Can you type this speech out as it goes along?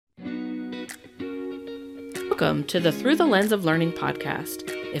Welcome to the Through the Lens of Learning podcast.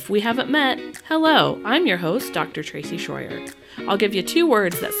 If we haven't met, hello, I'm your host, Dr. Tracy Schroyer. I'll give you 2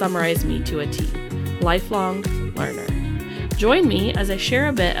 words that summarize me to a T: lifelong learner. Join me as I share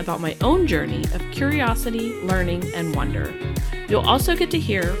a bit about my own journey of curiosity, learning, and wonder. You'll also get to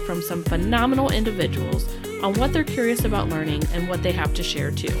hear from some phenomenal individuals on what they're curious about learning and what they have to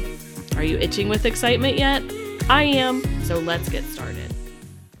share too. Are you itching with excitement yet? I am, so let's get started.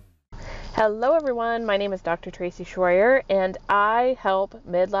 Hello everyone, my name is Dr. Tracy Schroyer, and I help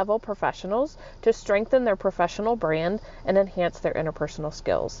mid-level professionals to strengthen their professional brand and enhance their interpersonal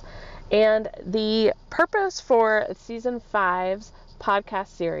skills. And the purpose for Season 5's podcast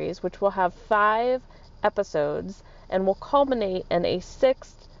series, which will have 5 episodes and will culminate in a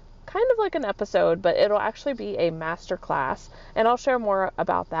 6th, kind of like an episode, but it'll actually be a master class, and I'll share more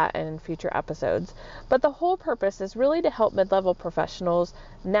about that in future episodes. But the whole purpose is really to help mid-level professionals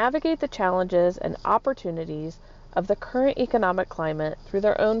navigate the challenges and opportunities of the current economic climate through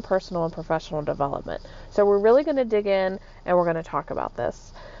their own personal and professional development. So we're really going to dig in and we're going to talk about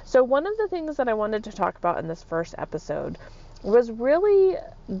this. So one of the things that I wanted to talk about in this first episode was really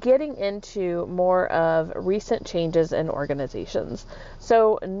getting into more of recent changes in organizations.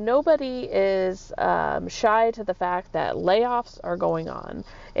 So nobody is shy to the fact that layoffs are going on.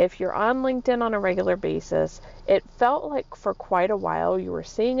 If you're on LinkedIn on a regular basis, it felt like for quite a while you were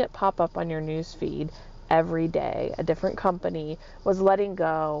seeing it pop up on your news feed every day. A different company was letting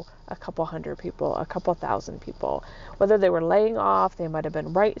go a couple hundred people, a couple thousand people. Whether they were laying off, they might have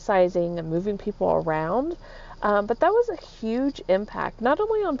been rightsizing and moving people around. But that was a huge impact, not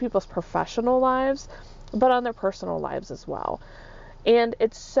only on people's professional lives, but on their personal lives as well. And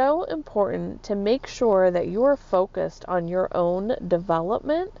it's so important to make sure that you are focused on your own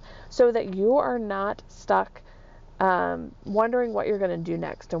development so that you are not stuck wondering what you're going to do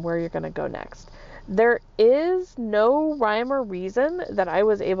next and where you're going to go next. There is no rhyme or reason that I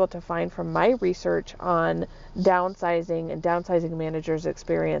was able to find from my research on downsizing and downsizing managers'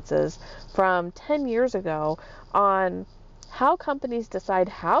 experiences from 10 years ago on how companies decide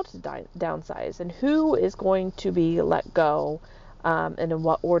how to downsize and who is going to be let go and in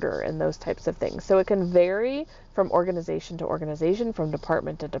what order and those types of things. So it can vary from organization to organization, from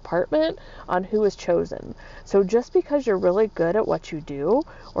department to department on who is chosen. So just because you're really good at what you do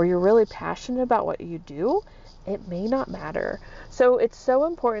or you're really passionate about what you do, it may not matter. So it's so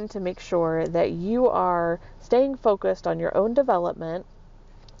important to make sure that you are staying focused on your own development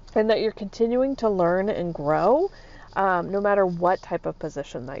and that you're continuing to learn and grow no matter what type of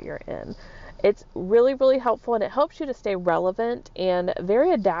position that you're in. It's really, really helpful, and it helps you to stay relevant and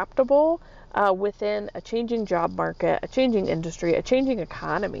very adaptable within a changing job market, a changing industry, a changing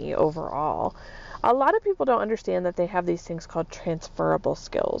economy overall. A lot of people don't understand that they have these things called transferable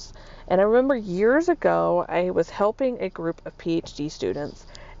skills. And I remember years ago, I was helping a group of PhD students,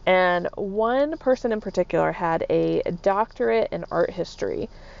 and one person in particular had a doctorate in art history,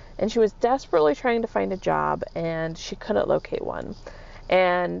 and she was desperately trying to find a job, and she couldn't locate one.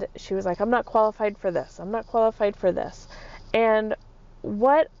 And she was like, I'm not qualified for this. I'm not qualified for this. And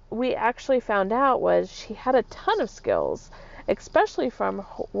what we actually found out was she had a ton of skills, especially from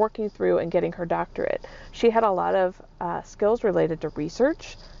working through and getting her doctorate. She had a lot of skills related to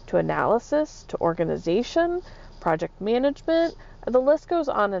research, to analysis, to organization, project management. The list goes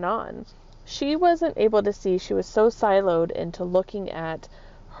on and on. She wasn't able to see, she was so siloed into looking at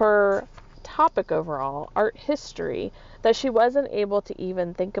her topic overall, art history, that she wasn't able to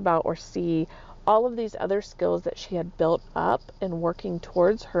even think about or see all of these other skills that she had built up in working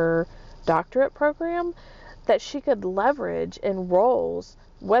towards her doctorate program that she could leverage in roles,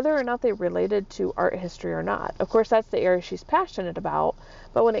 whether or not they related to art history or not. Of course, that's the area she's passionate about,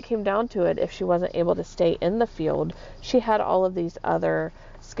 but when it came down to it, if she wasn't able to stay in the field, she had all of these other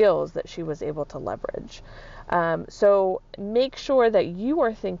skills that she was able to leverage. So make sure that you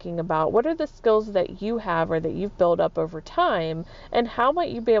are thinking about what are the skills that you have or that you've built up over time, and how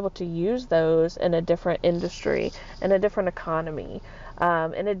might you be able to use those in a different industry, in a different economy,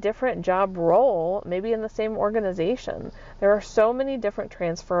 in a different job role, maybe in the same organization. There are so many different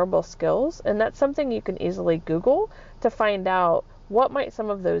transferable skills, and that's something you can easily Google to find out what might some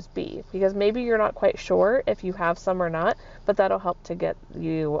of those be, because maybe you're not quite sure if you have some or not, but that'll help to get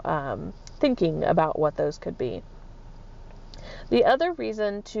you thinking about what those could be. The other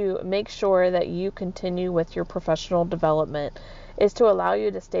reason to make sure that you continue with your professional development is to allow you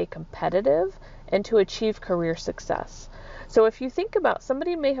to stay competitive and to achieve career success. So if you think about,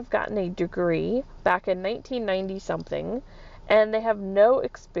 somebody may have gotten a degree back in 1990 something and they have no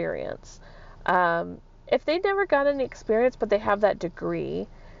experience. If they never got any experience but they have that degree,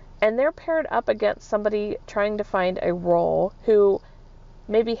 And they're paired up against somebody trying to find a role who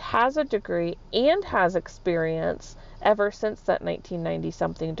maybe has a degree and has experience ever since that 1990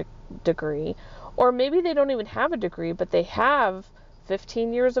 something degree. Or maybe they don't even have a degree, but they have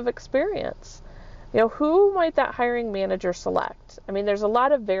 15 years of experience. Who might that hiring manager select? I mean, there's a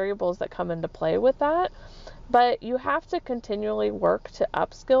lot of variables that come into play with that, but you have to continually work to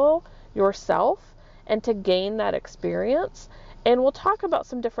upskill yourself and to gain that experience. And we'll talk about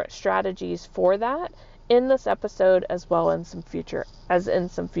some different strategies for that in this episode, as well in some future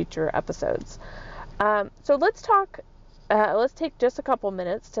episodes. So let's take just a couple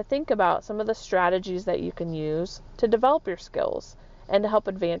minutes to think about some of the strategies that you can use to develop your skills and to help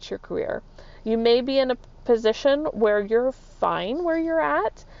advance your career. You may be in a position where you're fine where you're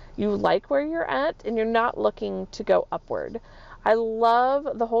at, you like where you're at, and you're not looking to go upward. I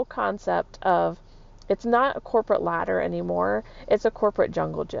love the whole concept of it's not a corporate ladder anymore, it's a corporate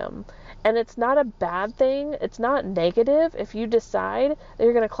jungle gym. And it's not a bad thing, it's not negative if you decide that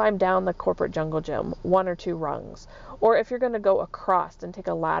you're going to climb down the corporate jungle gym 1 or 2 rungs, or if you're going to go across and take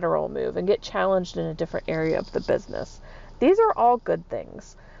a lateral move and get challenged in a different area of the business. These are all good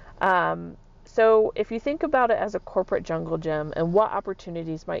things. So if you think about it as a corporate jungle gym and what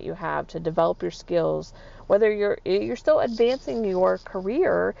opportunities might you have to develop your skills, whether you're still advancing your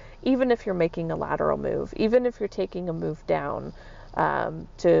career, even if you're making a lateral move, even if you're taking a move down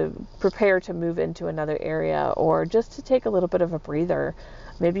to prepare to move into another area, or just to take a little bit of a breather.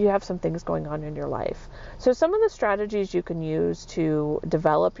 Maybe you have some things going on in your life. So some of the strategies you can use to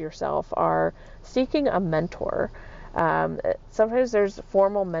develop yourself are seeking a mentor. Sometimes there's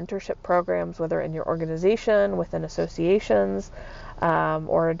formal mentorship programs, whether in your organization, within associations,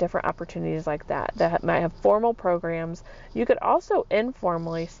 or different opportunities like that might have formal programs. You could also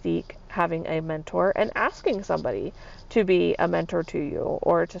informally seek having a mentor and asking somebody to be a mentor to you,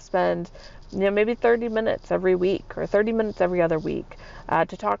 or to spend maybe 30 minutes every week or 30 minutes every other week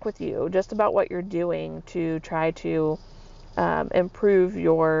to talk with you just about what you're doing to try to improve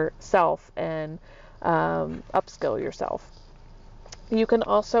yourself and upskill yourself. You can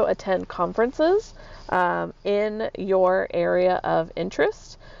also attend conferences in your area of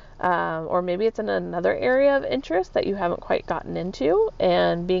interest, or maybe it's in another area of interest that you haven't quite gotten into,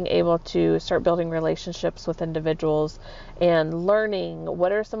 and being able to start building relationships with individuals and learning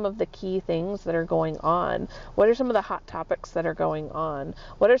what are some of the key things that are going on, what are some of the hot topics that are going on,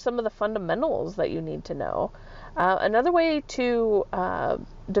 what are some of the fundamentals that you need to know. Another way to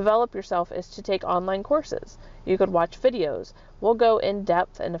develop yourself is to take online courses. You could watch videos. We'll go in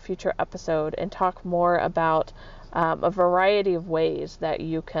depth in a future episode and talk more about a variety of ways that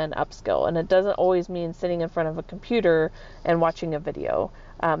you can upskill. And it doesn't always mean sitting in front of a computer and watching a video.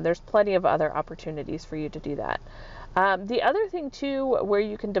 There's plenty of other opportunities for you to do that. The other thing too, where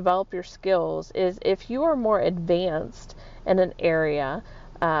you can develop your skills, is if you are more advanced in an area,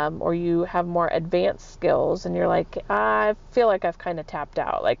 or you have more advanced skills and you're like, I feel like I've kind of tapped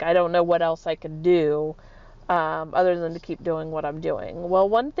out. Like, I don't know what else I could do other than to keep doing what I'm doing. Well,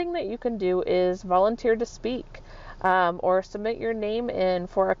 one thing that you can do is volunteer to speak, or submit your name in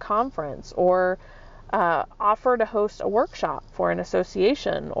for a conference, or offer to host a workshop for an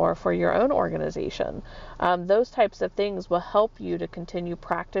association or for your own organization. Those types of things will help you to continue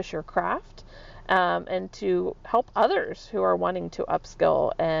practice your craft, and to help others who are wanting to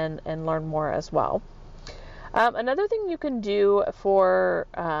upskill and learn more as well. Another thing you can do for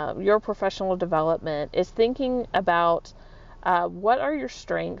your professional development is thinking about what are your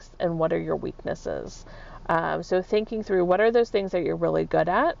strengths and what are your weaknesses. So thinking through what are those things that you're really good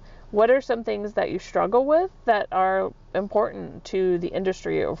at, what are some things that you struggle with that are important to the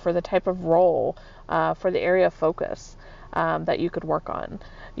industry or for the type of role, for the area of focus that you could work on.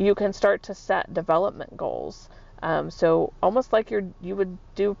 You can start to set development goals. So almost like you would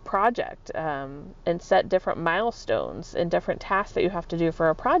do a project, and set different milestones and different tasks that you have to do for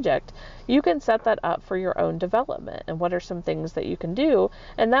a project. You can set that up for your own development, and what are some things that you can do,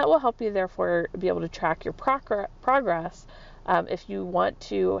 and that will help you therefore be able to track your progress. If you want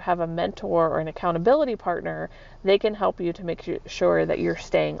to have a mentor or an accountability partner, they can help you to make sure that you're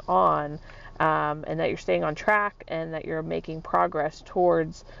staying on, and that you're staying on track, and that you're making progress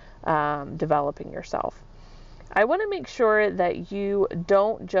towards developing yourself. I want to make sure that you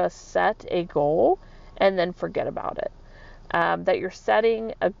don't just set a goal and then forget about it. That you're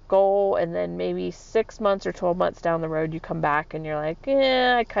setting a goal and then maybe 6 months or 12 months down the road, you come back and you're like,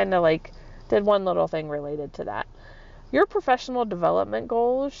 I kind of did one little thing related to that. Your professional development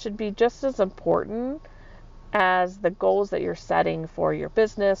goals should be just as important as the goals that you're setting for your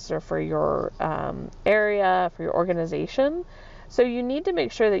business or for your area, for your organization. So you need to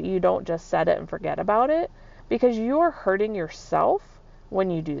make sure that you don't just set it and forget about it, because you are hurting yourself when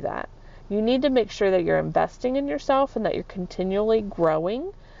you do that. You need to make sure that you're investing in yourself and that you're continually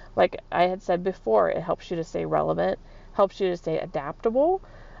growing. Like I had said before, it helps you to stay relevant, helps you to stay adaptable,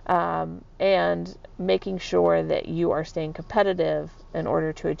 and making sure that you are staying competitive in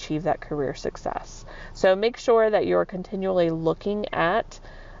order to achieve that career success. So make sure that you're continually looking at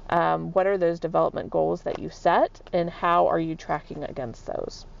what are those development goals that you set and how are you tracking against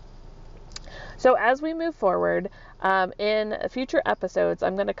those. So as we move forward, in future episodes,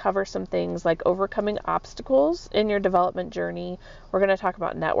 I'm going to cover some things like overcoming obstacles in your development journey. We're going to talk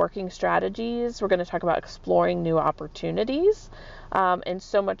about networking strategies. We're going to talk about exploring new opportunities, and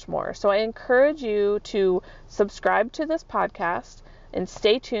so much more. So I encourage you to subscribe to this podcast and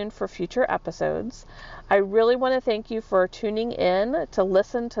stay tuned for future episodes. I really want to thank you for tuning in to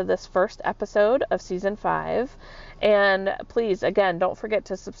listen to this first episode of Season 5. And please, again, don't forget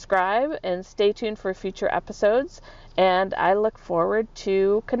to subscribe and stay tuned for future episodes. And I look forward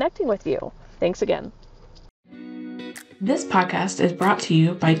to connecting with you. Thanks again. This podcast is brought to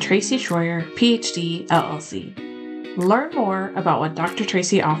you by Tracy Schroyer, PhD, LLC. Learn more about what Dr.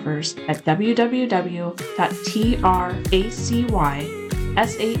 Tracy offers at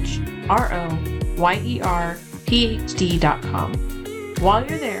www.tracyshroyerphd.com. While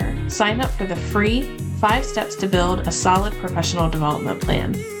you're there, sign up for the free 5 steps to build a solid professional development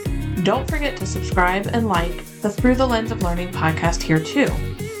plan. Don't forget to subscribe and like the Through the Lens of Learning podcast here too.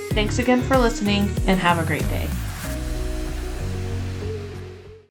 Thanks again for listening and have a great day.